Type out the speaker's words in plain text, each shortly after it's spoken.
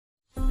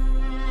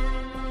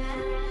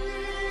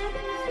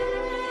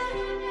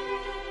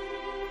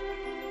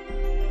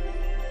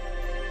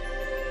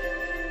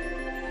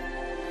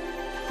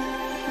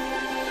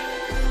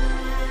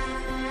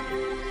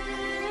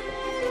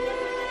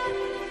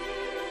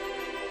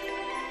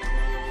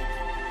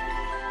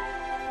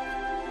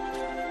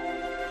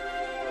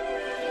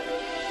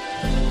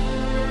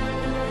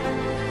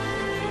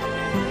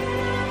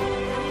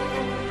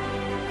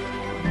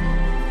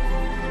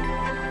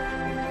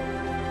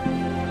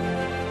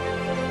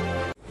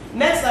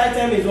Next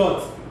item is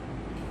what?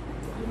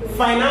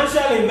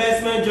 Financial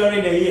investment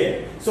during the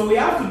year. So we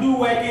have to do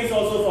workings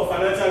also for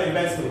financial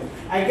investment.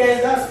 I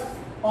guess that's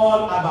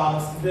all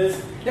about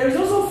this. There is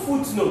also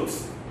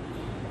footnotes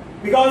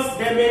because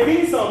there may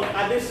be some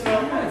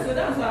additional. Yeah, so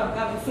that's what I'm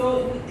having.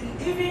 So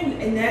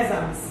even in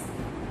exams,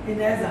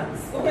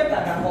 okay,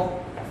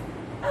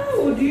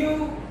 how would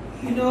you,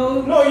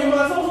 No, you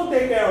must also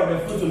take care of the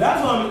footnote.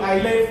 That's why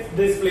I left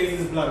this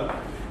places blank.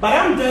 But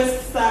I'm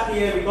just stuck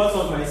here because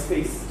of my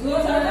space. So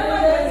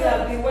whenever you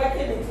have been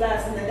working in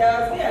class, and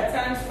there will be a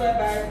time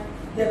whereby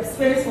the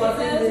space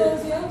wasn't there.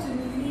 So you have to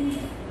leave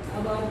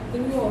about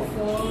 3 or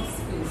 4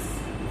 space.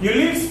 You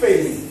leave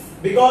space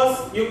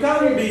because you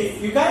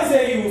can't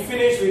say you will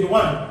finish with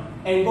one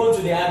and go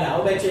to the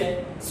other.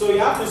 So you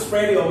have to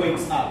spread your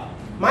wings out.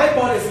 My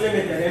board is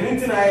limited, and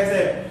anything I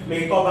said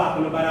may come back,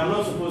 but I'm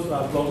not supposed to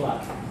have gone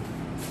back.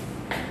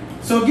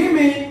 So give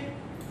me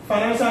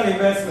financial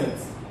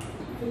investments.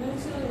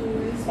 Financial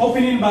investment.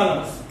 Opening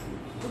balance.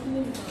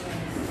 Opening balance.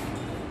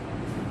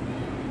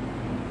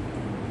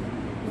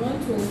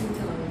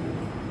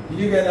 120,000. Did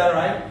you get that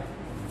right?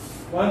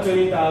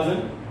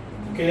 120,000.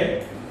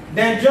 Okay.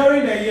 Then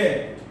during the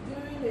year.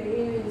 During the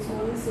year is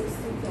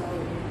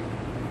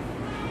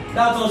 160,000.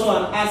 That's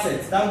also an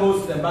asset that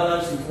goes to the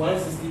balance sheet.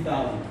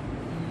 160,000.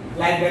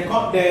 Like the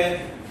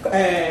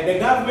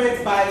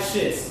government buys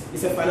shares.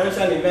 It's a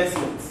financial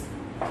investment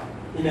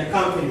in a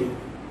company.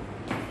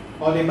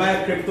 Or they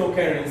buy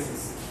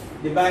cryptocurrencies.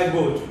 They buy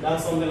gold.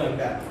 That's something like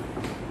that.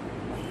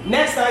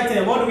 Next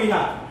item, what do we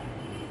have?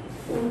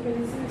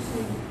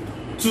 Compensation.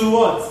 To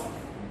what?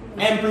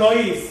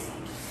 Employees.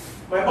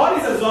 My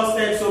body is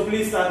exhausted, so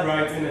please start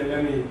writing and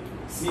let me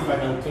see if I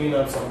can clean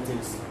up some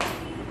things.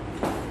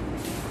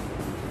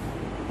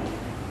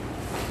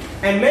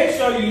 And make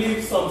sure you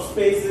leave some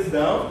spaces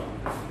down.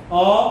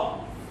 Or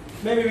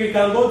maybe we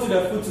can go to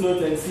the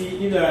footnote and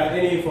see if there are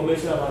any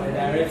information about the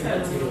direct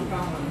material.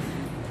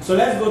 So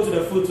let's go to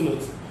the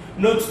footnote.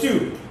 Note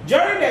 2.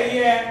 During the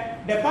year,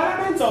 the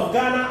Parliament of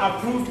Ghana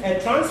approved a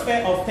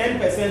transfer of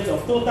 10%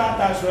 of total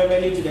tax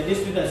revenue to the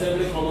District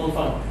Assembly Common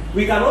Fund.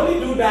 We can only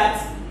do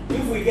that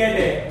if we get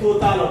the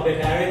total of the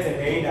direct and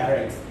the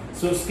indirect.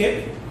 So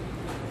skip.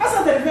 As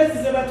of 31st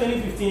December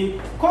 2015,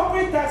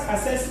 corporate tax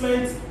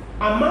assessment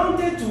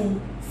amounted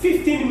to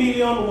 15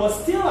 million was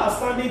still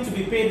outstanding to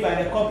be paid by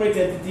the corporate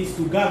entities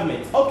to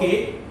government.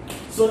 Okay,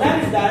 so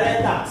that is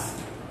direct tax.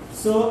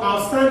 So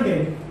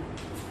outstanding.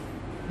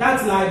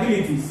 That's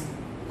liabilities,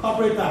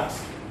 corporate tax.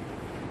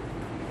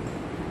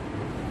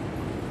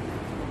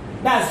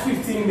 That's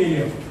 15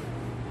 million.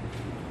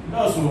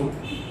 That's no.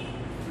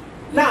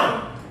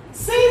 Now,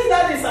 since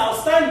that is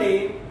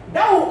outstanding,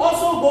 that will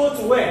also go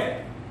to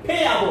where?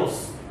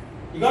 Payables.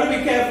 You got to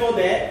be careful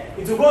there.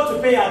 It will go to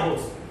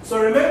payables. So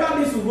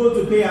remember, this will go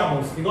to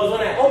payables because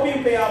when I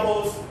open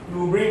payables, you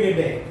will bring it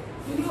there.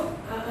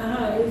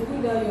 It's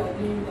good that you are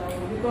doing that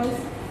one because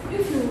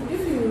if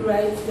you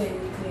write them,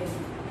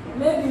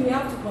 maybe we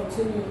have to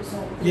continue with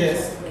something.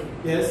 Yes.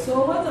 Yes.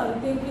 So what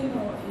I'm thinking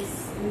of is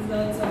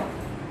that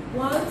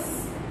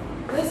once,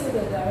 let's say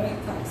the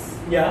direct tax.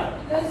 Yeah.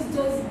 Let's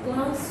just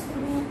glance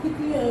through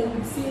quickly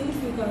and see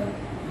if we can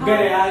get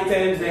the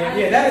items there.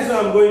 Yeah, that is why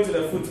I'm going to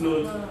the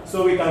footnote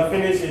so we can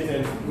finish it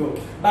and go.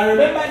 But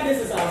remember, this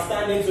is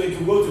outstanding, so it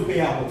will go to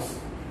payables.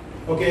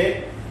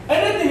 Okay?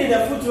 Anything in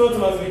the footnote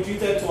must be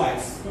treated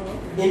twice.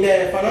 In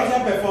the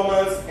financial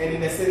performance and in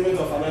the statement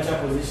of financial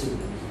position.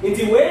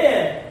 Until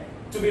where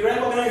to be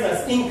recognized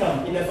as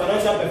income in the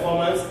financial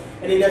performance,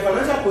 and in the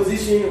financial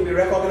position it will be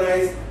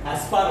recognized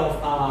as part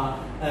of our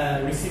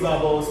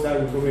receivables that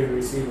we will be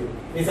receiving.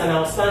 It's an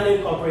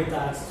outstanding corporate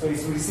tax, so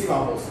it's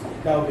receivables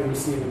that will be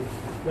receiving.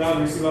 We have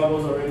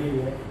receivables already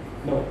here?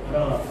 No, I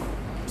don't have.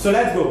 So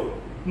let's go.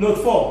 Note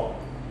 4.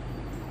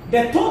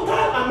 The total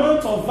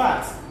amount of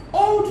VAT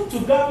owed to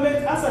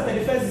government as at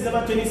 31st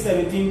December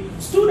 2017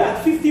 stood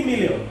at 50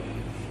 million.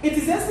 It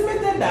is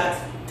estimated that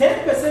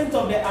 10%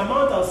 of the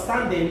amount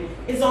outstanding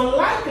is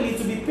unlikely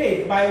to be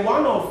paid by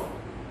one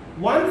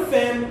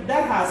firm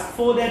that has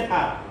folded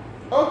up.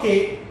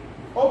 Okay.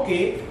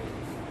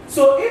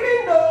 So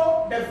even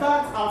though the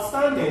VAT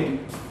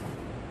outstanding,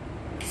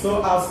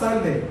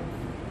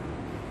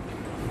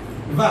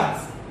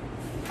 VAT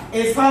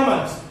is how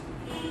much?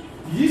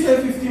 Did you say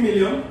 50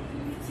 million?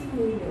 50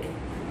 million.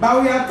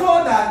 But we are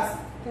told that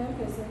 10%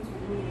 will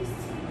be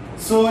wasted.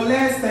 So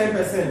less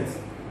 10%.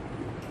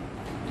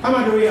 How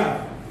much do we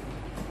have?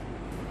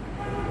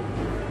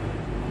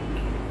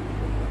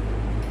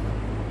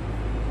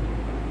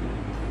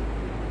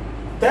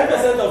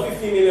 of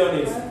 50 million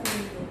is?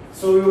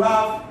 So we will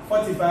have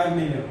 45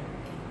 million.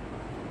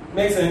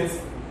 Make sense?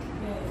 Yes.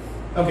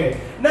 Okay.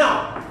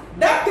 Now,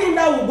 that thing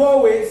that will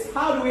go with,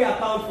 how do we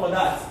account for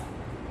that?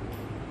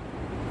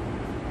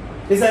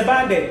 It's a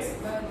bad debt.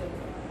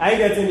 Are you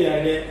getting the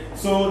idea?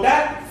 So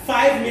that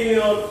 5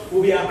 million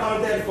will be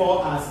accounted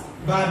for as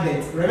bad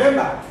debt.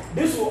 Remember,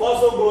 this will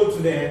also go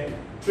to the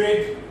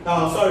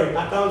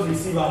accounts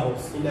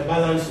receivables in the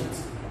balance sheet.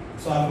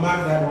 So I've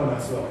marked that one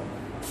as well.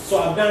 So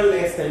I've done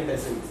less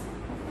 10%.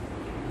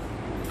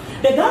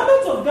 The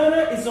government of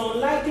Ghana is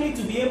unlikely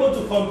to be able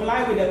to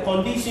comply with the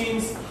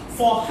conditions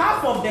for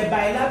half of the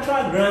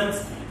bilateral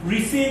grants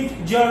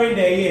received during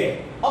the year.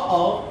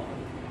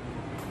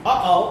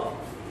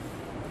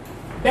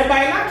 The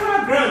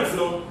bilateral grants,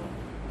 no,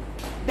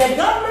 the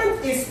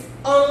government is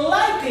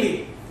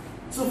unlikely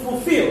to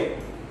fulfill.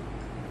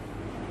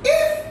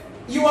 If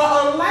you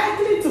are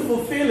unlikely to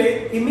fulfill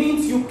it, it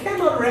means you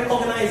cannot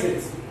recognize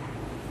it.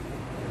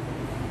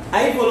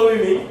 Are you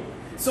following me?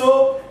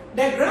 So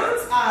the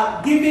grants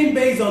are given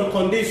based on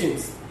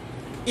conditions.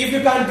 If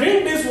you can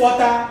drink this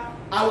water,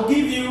 I will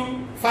give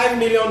you $5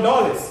 million.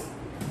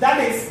 That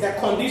is the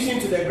condition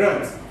to the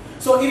grant.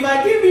 So if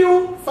I give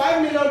you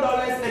 $5 million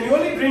and you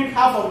only drink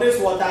half of this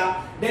water,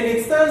 then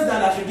it stands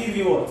that I should give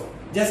you what?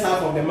 Just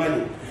half of the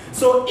money.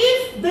 So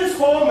if this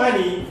whole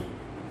money,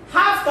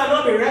 half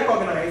cannot be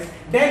recognized,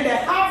 then the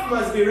half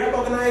must be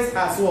recognized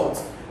as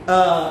what?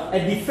 A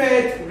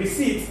deferred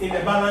receipt in the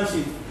balance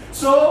sheet.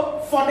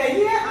 So for the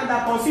year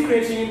under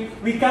consideration,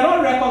 we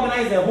cannot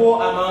recognize the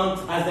whole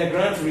amount as the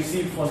grant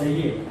received for the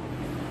year.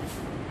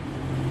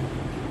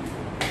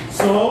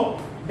 So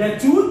the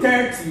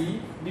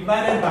 230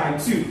 divided by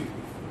 2.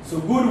 So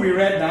good, we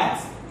read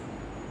that.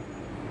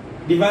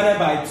 Divided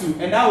by 2.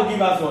 And that will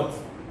give us what?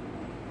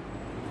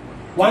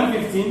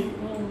 115.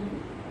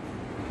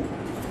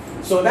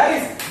 So that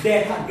is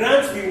the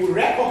grant we will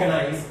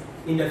recognize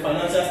in the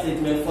financial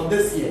statement for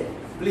this year.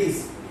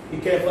 Please be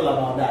careful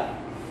about that.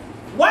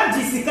 What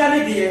Jessica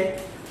did,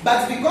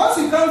 but because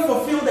you can't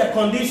fulfill the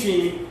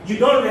condition, you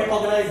don't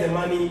recognize the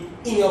money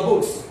in your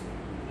books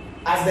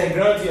as the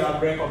grant you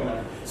have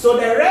recognized. So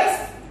the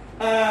rest,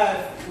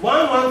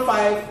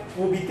 115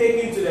 will be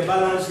taken to the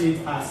balance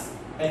sheet as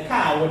a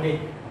car.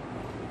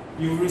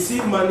 You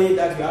receive money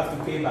that you have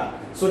to pay back.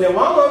 So the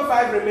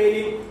 115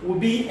 remaining will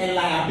be a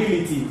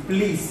liability.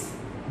 Please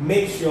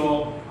make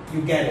sure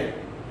you get it.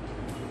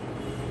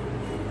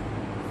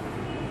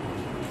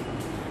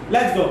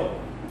 Let's go.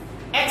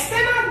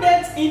 External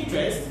debt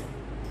interest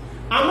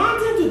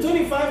amounting to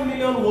 25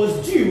 million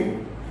was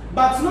due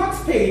but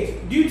not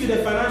paid due to the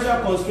financial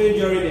constraint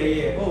during the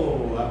year.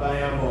 Oh,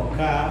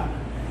 Abayamoka.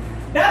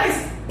 That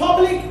is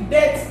public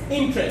debt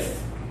interest.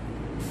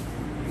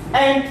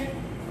 And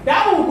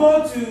that will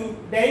go to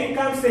the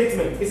income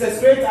statement. It's a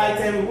straight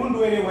item. We won't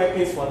do any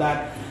workings for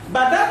that.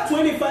 But that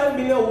 25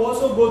 million will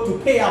also go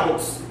to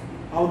payables.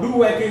 I'll do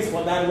workings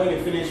for that when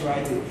you finish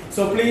writing.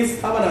 So please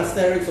have an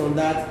asterisk on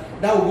that.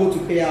 That will go to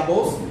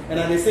payables and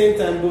at the same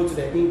time go to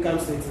the income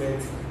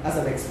statement as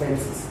an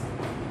expenses.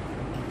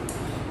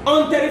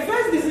 On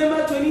 31st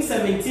December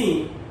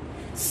 2017,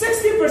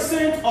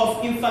 60%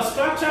 of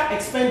infrastructure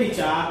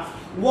expenditure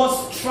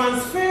was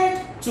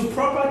transferred to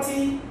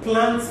property,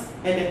 plant,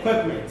 and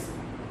equipment.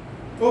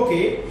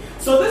 Okay,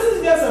 so this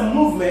is just a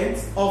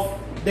movement of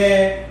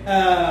the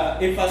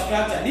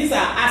infrastructure. These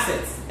are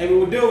assets, and we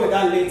will deal with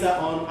that later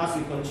on as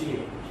we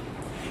continue.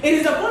 It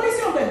is the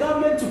policy of the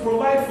government to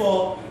provide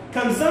for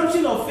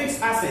consumption of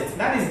fixed assets,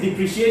 that is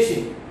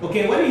depreciation.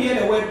 Okay, when you hear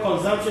the word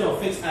consumption of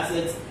fixed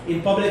assets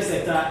in public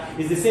sector,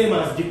 it's the same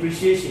as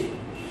depreciation.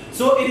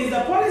 So it is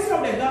the policy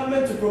of the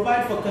government to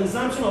provide for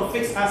consumption of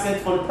fixed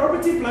assets on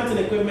property, plant, and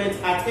equipment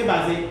at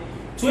Ebaze,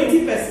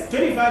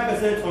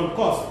 25% on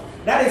cost.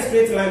 That is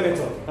straight line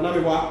method.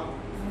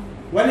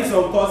 When it's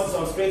on cost, it's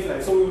on straight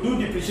line. So we'll do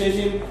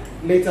depreciation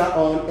later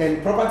on,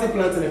 and property,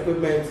 plant, and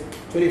equipment,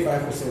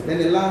 25%. Then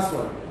the last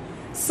one.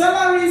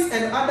 Salaries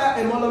and other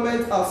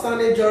emoluments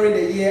outstanding during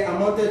the year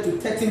amounted to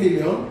 30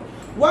 million,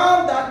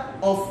 while that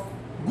of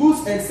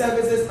goods and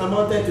services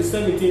amounted to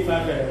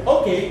 17,500.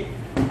 Okay,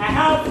 I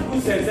have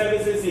goods and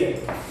services here.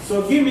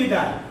 So give me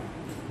that.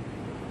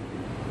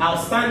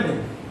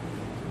 Outstanding.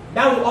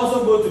 That will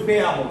also go to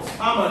payables.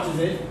 How much is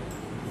it?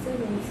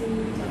 17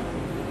 million.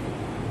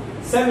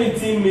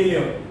 17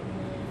 million.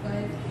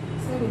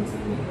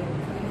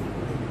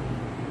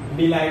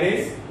 Be like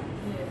this?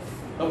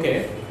 Yes.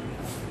 Okay.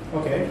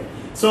 Okay.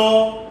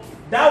 So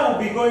that will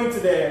be going to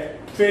the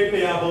trade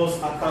payables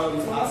account.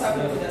 What's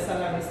happening to the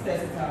salary?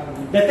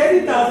 30,000. The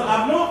 30,000,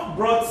 I've not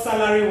brought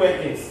salary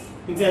workers.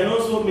 Until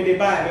also may they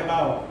buy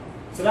about.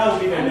 So that will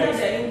be the Under next.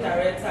 the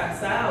indirect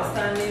tax,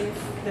 outstanding,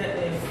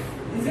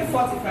 is it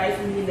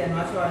 45 million?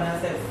 What I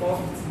said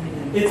 450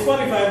 million. It's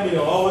 45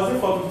 million, or was it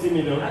 450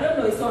 million? I don't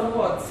know. It's on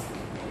what?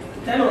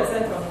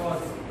 10% on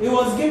what? It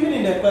was given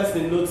in the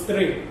question, note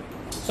 3.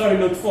 Sorry,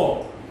 note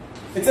 4.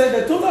 It says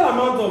the total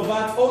amount of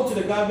VAT owed to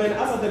the government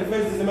as of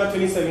 31st December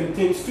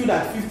 2017 stood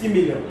at 50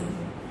 million.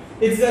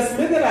 It's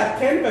estimated that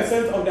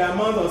 10% of the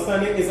amount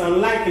outstanding is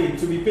unlikely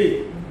to be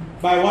paid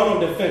by one of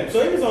the firms.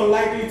 So if it's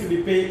unlikely to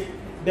be paid,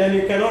 then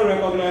you cannot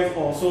recognize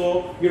all.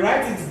 So you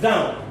write it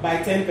down by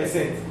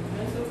 10%.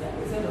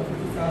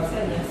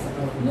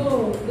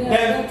 No.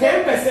 Then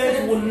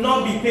 10% will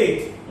not be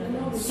paid.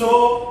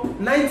 So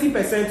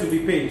 90% will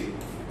be paid.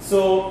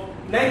 So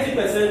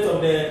 90%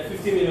 of the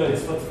 50 million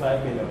is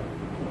 45 million.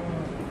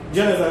 Do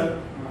you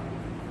understand?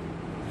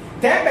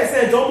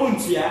 10% don't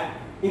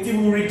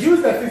until we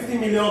reduce the 50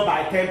 million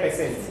by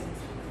 10%.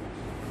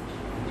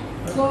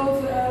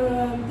 So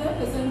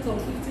 10%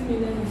 of 50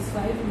 million is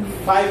 5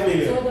 million. 5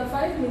 million. So the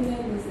 5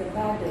 million is the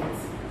bad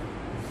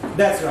debt.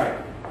 That's right.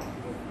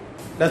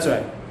 That's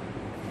right.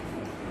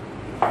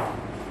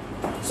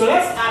 So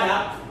let's add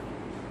up.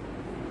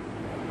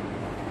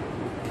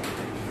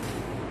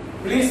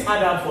 Please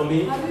add up for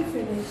me. Have you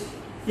finished?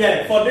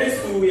 Yeah, for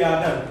this two we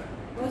are done.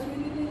 But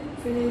we didn't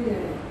finish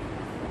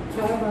the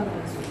trial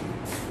balance.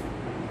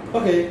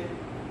 Okay.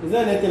 Is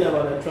there anything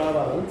about the trial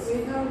balance?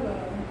 We have.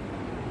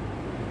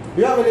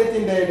 Do you have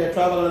anything there in the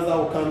trial balance that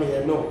will come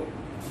here? No.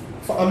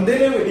 So I'm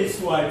dealing with these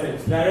two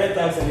items, direct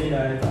tax and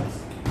indirect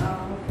tax.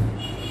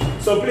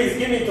 So please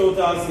give me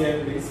totals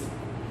here, please.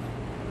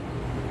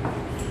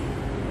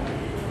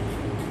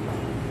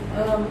 We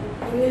have.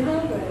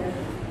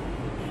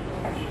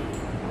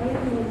 I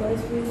don't know,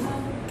 but we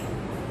have.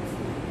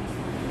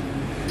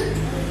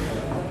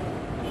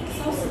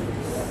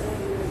 Subsidies.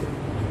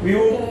 We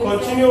will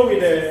continue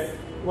with the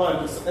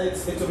one.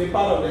 It will be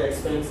part of the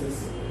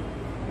expenses.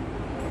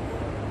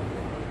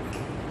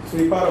 It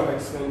will be part of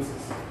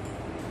expenses.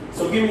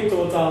 So give me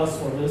totals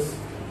for this.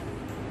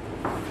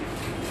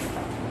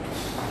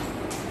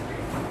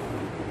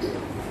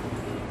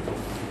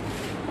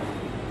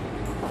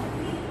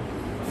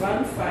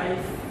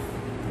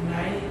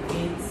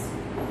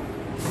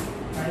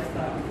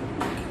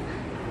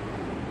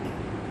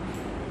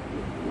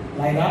 $1,598,5,000.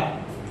 Like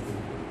that?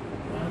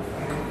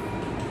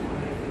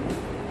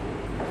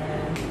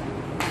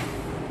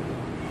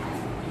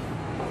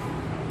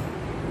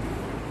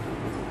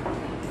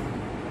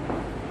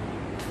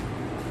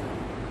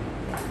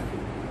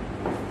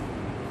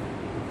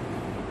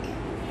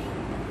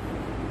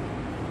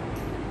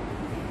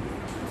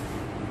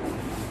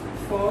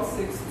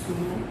 462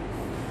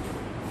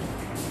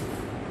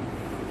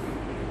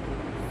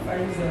 5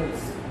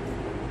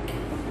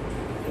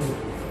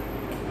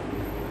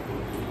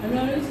 And I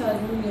always had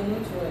money on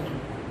which way.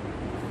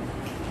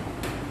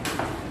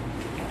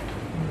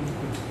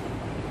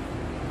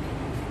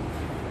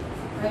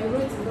 I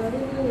wrote it, but I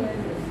didn't know where it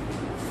was.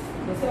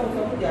 But so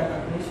I'll put their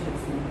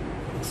calculations in.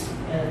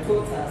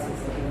 Totals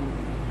is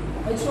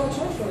I show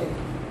it.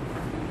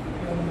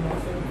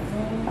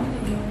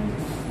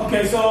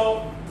 Okay,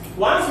 so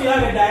once we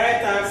have a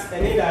direct tax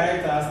and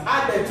indirect tax,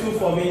 add the two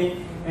for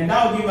me, and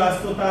that will give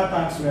us total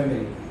tax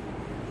revenue.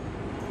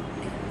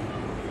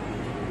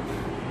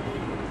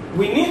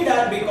 We need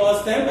that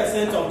because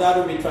 10% of that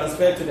will be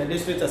transferred to the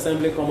District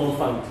Assembly Common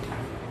Fund.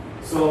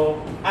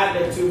 So add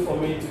the two for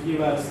me to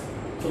give us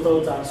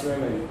total tax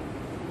revenue.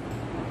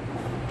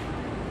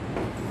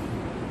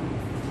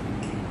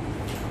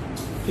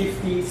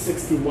 50,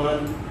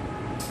 61,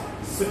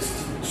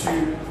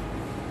 62.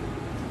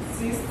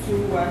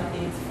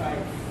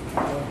 62185. So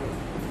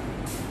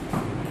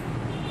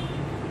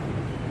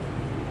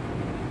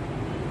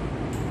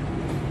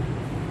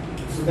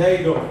there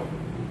you go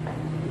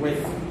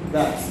with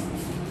that.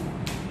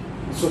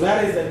 So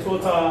that is the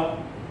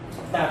total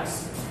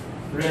tax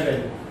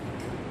revenue.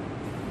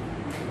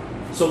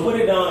 So put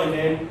it down and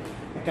then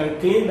I can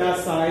clean that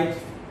side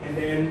and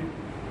then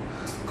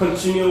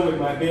continue with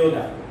my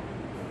build-up.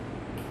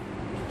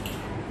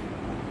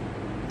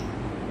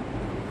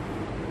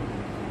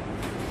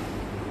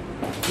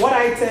 What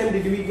item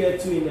did we get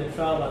to in the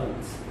trial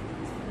balance?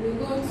 We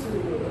go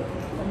to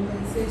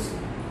compensation.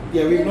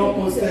 Yeah, we've not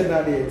posted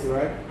that yet,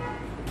 right?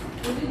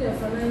 We did a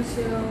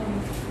financial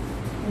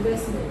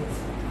investment.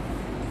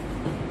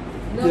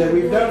 Yeah,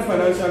 we've done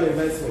financial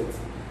investment.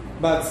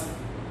 But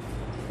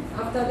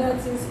after that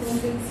is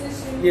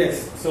compensation.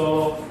 yes,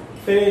 so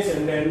finish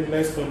and then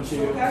let's So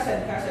continue. cash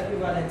and cash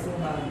equivalent will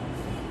have.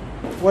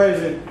 Where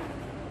is it?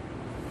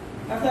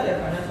 After the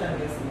financial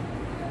investment.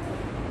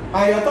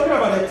 You're talking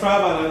about the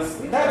trial balance.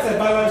 That's a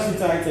balance sheet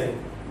item.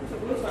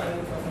 Which one are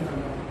you talking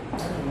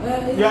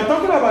about? You're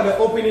talking about the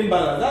opening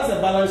balance. That's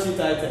a balance sheet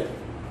item.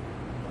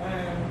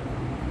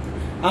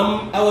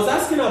 I was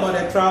asking about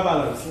the trial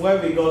balance,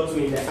 where we got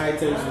to in the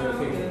items we were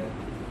figuring. Okay.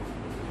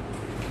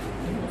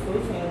 So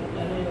which one?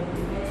 I know you're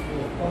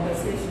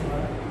compensation,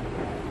 right?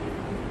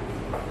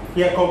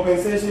 Yeah,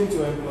 compensation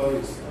to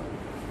employees.